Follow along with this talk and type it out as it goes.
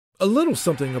A little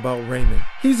something about Raymond.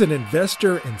 He's an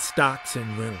investor in stocks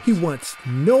and rentals. He wants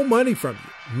no money from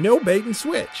you, no bait and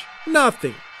switch,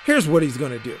 nothing. Here's what he's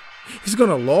going to do. He's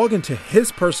going to log into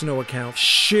his personal account,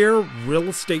 share real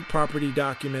estate property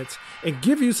documents, and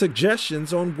give you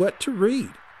suggestions on what to read.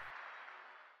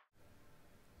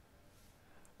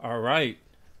 All right.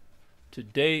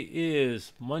 Today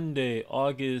is Monday,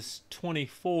 August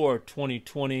 24,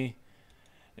 2020,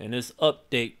 and it's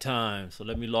update time. So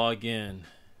let me log in.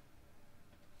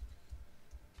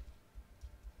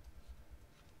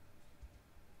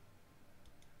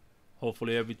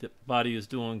 Hopefully everybody is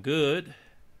doing good.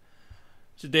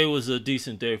 Today was a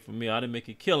decent day for me. I didn't make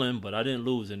a killing, but I didn't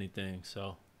lose anything,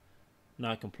 so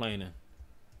not complaining.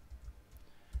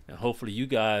 And hopefully you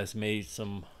guys made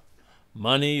some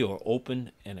money or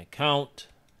opened an account,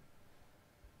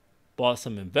 bought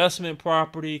some investment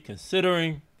property,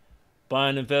 considering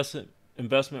buying investment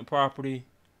property,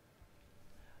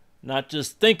 not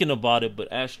just thinking about it,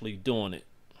 but actually doing it.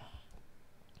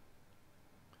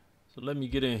 So let me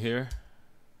get in here.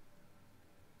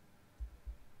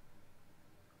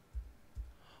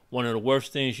 One of the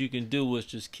worst things you can do is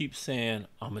just keep saying,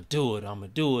 I'm going to do it, I'm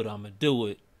going to do it, I'm going to do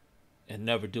it, and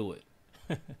never do it.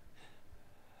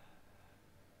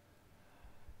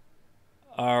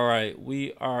 All right,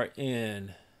 we are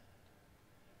in.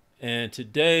 And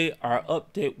today our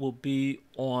update will be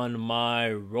on my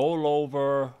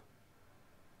Rollover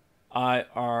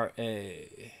IRA.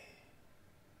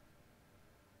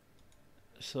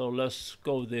 So let's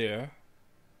go there.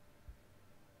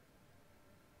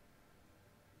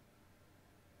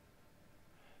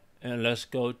 And let's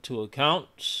go to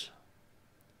accounts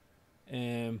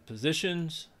and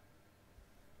positions.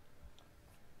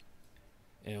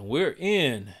 And we're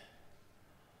in.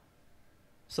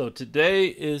 So today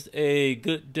is a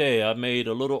good day. I made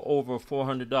a little over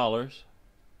 $400.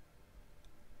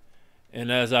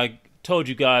 And as I told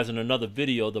you guys in another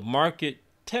video, the market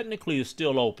technically is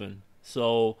still open.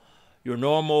 So your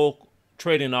normal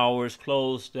trading hours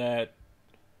closed at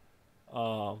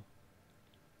 4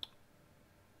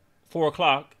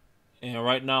 o'clock, and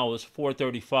right now it's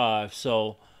 4:35.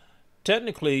 So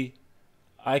technically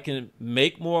I can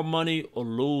make more money or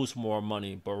lose more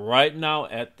money, but right now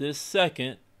at this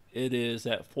second it is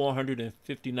at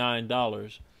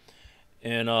 $459.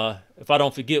 And if I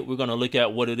don't forget, we're going to look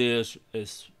at what it is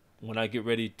when I get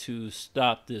ready to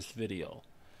stop this video.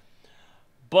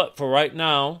 But for right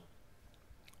now,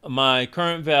 my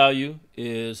current value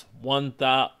is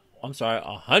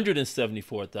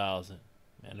 $174,000.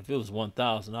 Man, if it was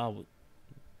 1,000, I would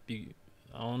be,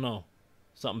 I don't know,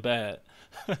 something bad.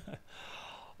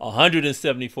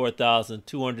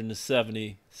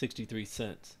 174,270.63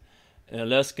 cents. And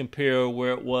let's compare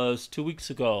where it was 2 weeks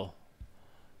ago.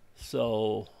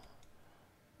 So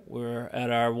we're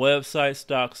at our website,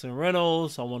 Stocks and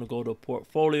Rentals. I want to go to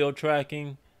portfolio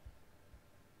tracking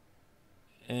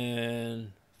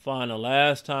and find the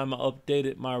last time I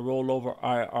updated my Rollover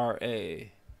IRA.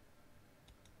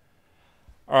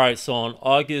 All right, so on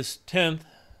August 10th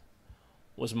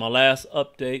was my last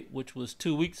update, which was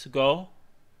 2 weeks ago.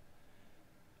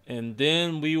 And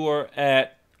then we were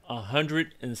at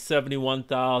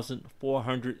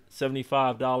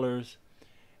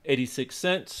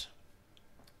 $171,475.86.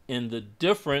 And the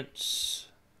difference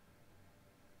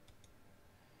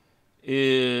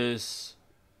is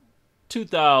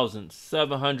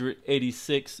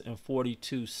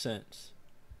 $2,786.42.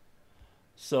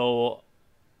 So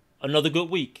another good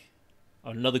week,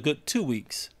 another good 2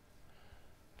 weeks.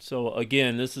 So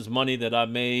again, this is money that I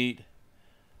made,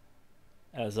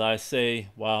 as I say,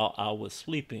 while I was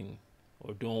sleeping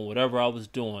or doing whatever I was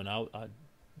doing. I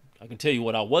can tell you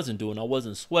what I wasn't doing. I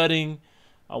wasn't sweating.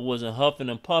 I wasn't huffing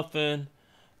and puffing.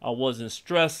 I wasn't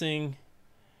stressing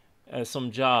at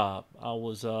some job. I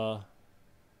was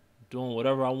doing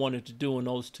whatever I wanted to do in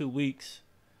those 2 weeks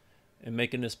and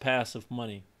making this passive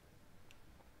money.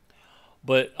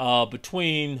 But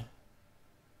between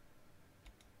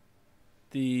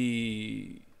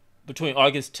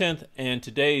August 10th and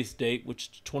today's date, which is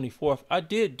the 24th, I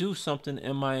did do something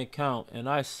in my account, and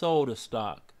I sold a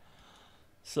stock.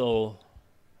 So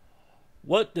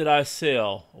what did I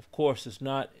sell? Of course, it's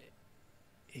not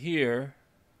here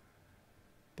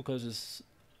because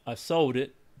I sold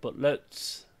it, but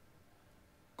let's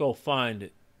go find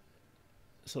it.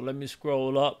 So let me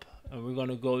scroll up, and we're going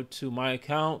to go to my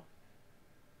account,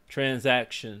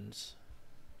 transactions.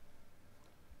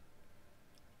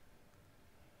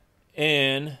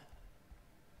 And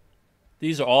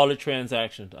these are all the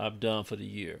transactions I've done for the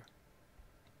year.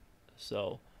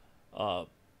 So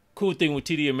cool thing with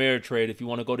TD Ameritrade, if you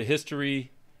want to go to history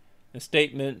and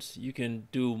statements. You can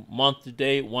do month to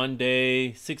date, 1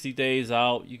 day, 60 days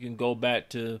out. You can go back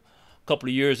to a couple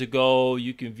of years ago.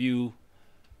 You can view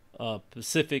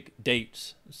specific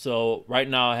dates. So right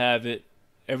now I have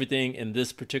everything in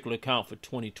this particular account for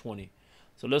 2020.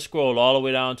 So let's scroll all the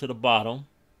way down to the bottom.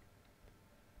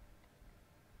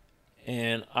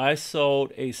 And I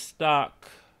sold a stock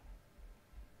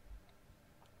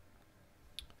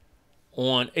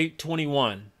on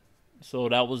 8/21. So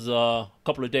that was a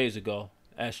couple of days ago.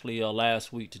 Actually,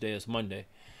 last week. Today is Monday.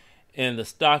 And the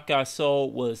stock I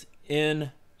sold was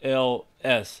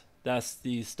NLS. That's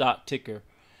the stock ticker.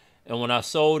 And when I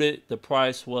sold it, the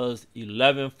price was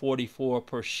 $11.44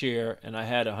 per share, and I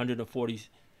had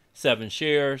 147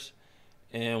 shares.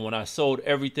 And when I sold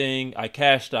everything, I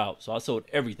cashed out. So I sold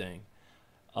everything,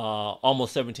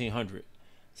 almost 1,700.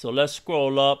 So let's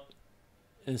scroll up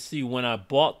and see when I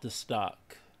bought the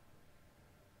stock.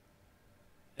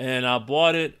 And I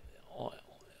bought it,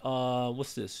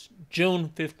 what's this? June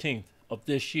 15th of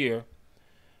this year.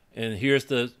 And here's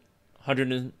the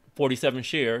 147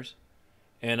 shares.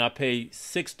 And I paid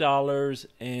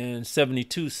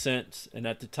 $6.72. And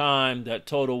at the time, that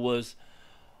total was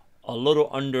a little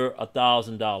under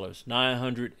 $1,000,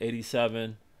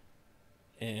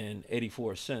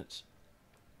 $987.84.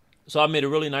 So I made a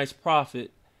really nice profit.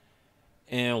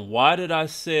 And why did I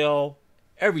sell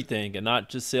everything and not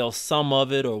just sell some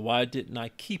of it, or why didn't I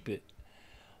keep it?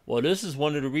 Well, this is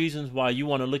one of the reasons why you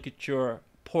want to look at your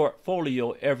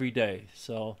portfolio every day.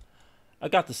 So I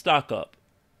got the stock up,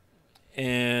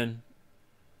 and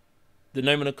the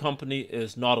name of the company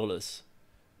is Nautilus,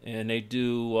 and they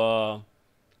do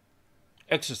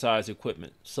exercise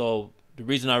equipment. So the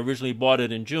reason I originally bought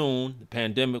it in June, the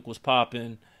pandemic was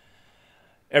popping.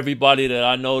 Everybody that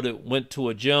I know that went to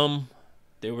a gym,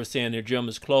 they were saying their gym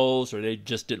is closed or they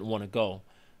just didn't want to go.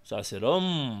 So I said,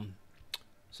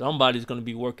 somebody's going to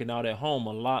be working out at home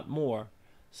a lot more.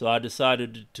 So I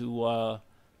decided to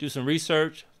do some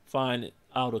research, find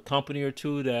out a company or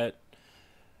two that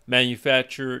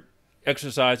manufactured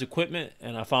exercise equipment,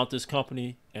 and I found this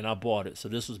company and I bought it. So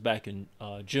this was back in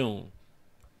June.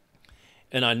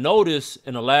 And I noticed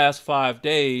in the last 5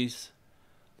 days,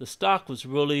 the stock was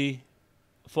really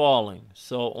falling.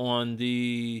 So on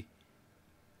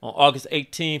August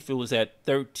 18th, it was at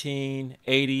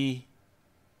 1380.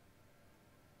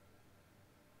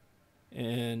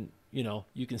 And,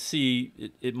 you can see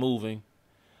it moving.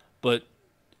 But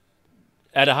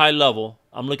at a high level,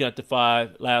 I'm looking at the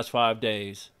last 5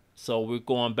 days. So we're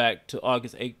going back to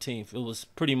August 18th. It was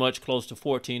pretty much close to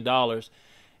 $14.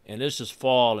 And it's just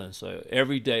falling. So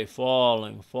every day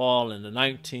falling. The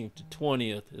 19th to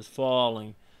 20th is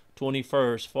falling.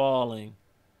 21st falling.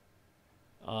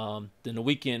 Then the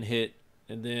weekend hit,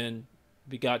 and then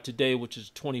we got today, which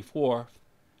is 24th,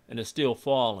 and it's still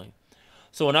falling.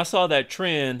 So when I saw that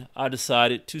trend, I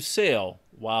decided to sell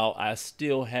while I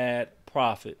still had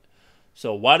profit.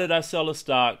 So why did I sell a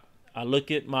stock? I look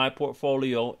at my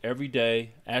portfolio every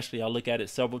day. Actually, I look at it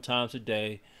several times a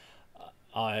day.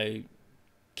 I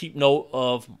keep note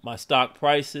of my stock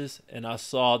prices, and I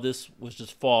saw this was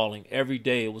just falling. Every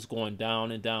day it was going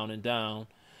down and down and down.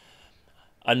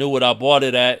 I knew what I bought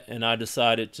it at, and I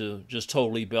decided to just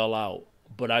totally bail out.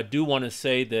 But I do want to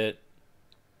say that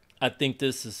I think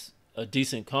this is a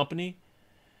decent company.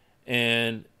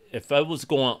 And if I was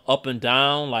going up and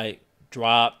down, like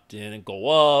dropped and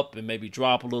go up and maybe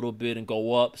drop a little bit and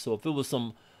go up. So if it was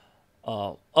some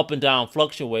up and down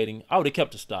fluctuating, I would have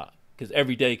kept the stock, because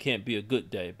every day can't be a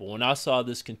good day. But when I saw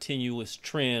this continuous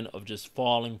trend of just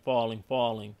falling,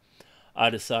 I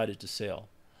decided to sell.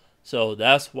 So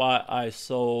that's why I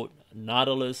sold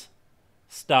Nautilus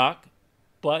stock,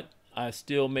 but I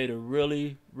still made a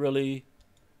really, really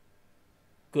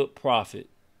good profit.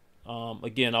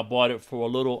 Again, I bought it for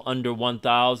a little under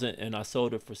 $1,000, and I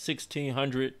sold it for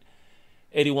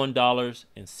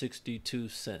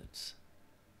 $1,681.62.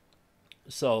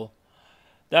 So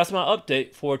that's my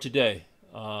update for today.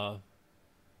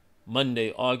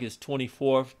 Monday, August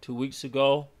 24th, 2 weeks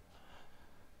ago.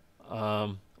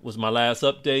 Was my last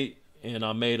update, and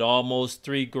I made almost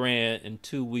 $3,000 in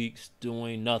 2 weeks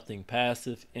doing nothing,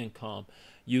 passive income.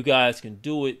 You guys can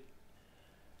do it.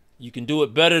 You can do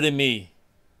it better than me.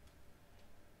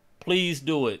 Please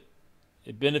do it.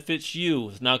 It benefits you.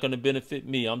 It's not going to benefit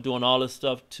me. I'm doing all this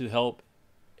stuff to help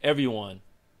everyone,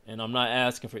 and I'm not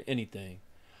asking for anything.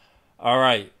 All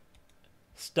right.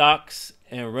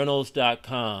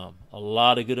 Stocksandrentals.com. A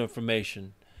lot of good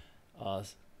information.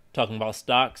 Talking about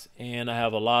stocks, and I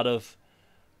have a lot of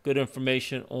good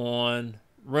information on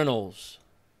rentals.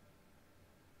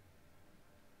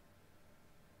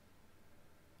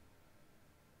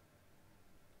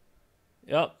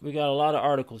 Yep, we got a lot of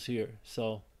articles here.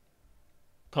 So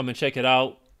come and check it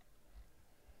out.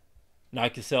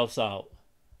 Knock yourselves out.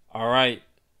 All right.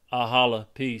 I'll holla.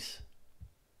 Peace.